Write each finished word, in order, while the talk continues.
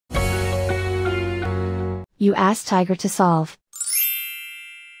You ask Tiger to solve.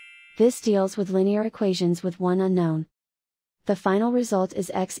 This deals with linear equations with one unknown. The final result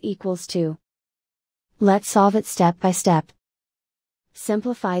is x equals 2. Let's solve it step by step.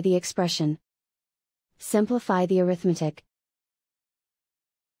 Simplify the expression. Simplify the arithmetic.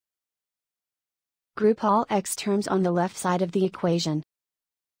 Group all x terms on the left side of the equation.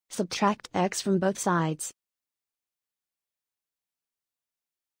 Subtract x from both sides.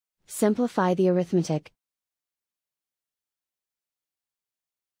 Simplify the arithmetic.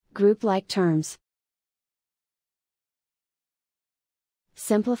 Group like terms.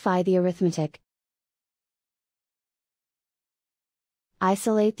 Simplify the arithmetic.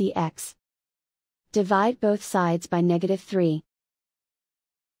 Isolate the x. Divide both sides by -3.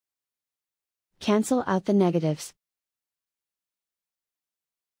 Cancel out the negatives.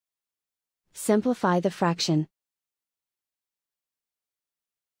 Simplify the fraction.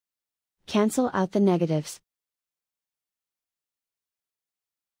 Cancel out the negatives.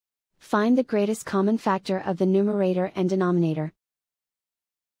 Find the greatest common factor of the numerator and denominator.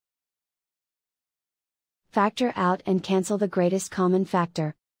 Factor out and cancel the greatest common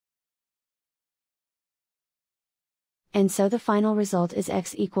factor. And so the final result is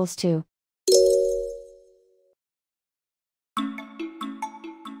x equals 2.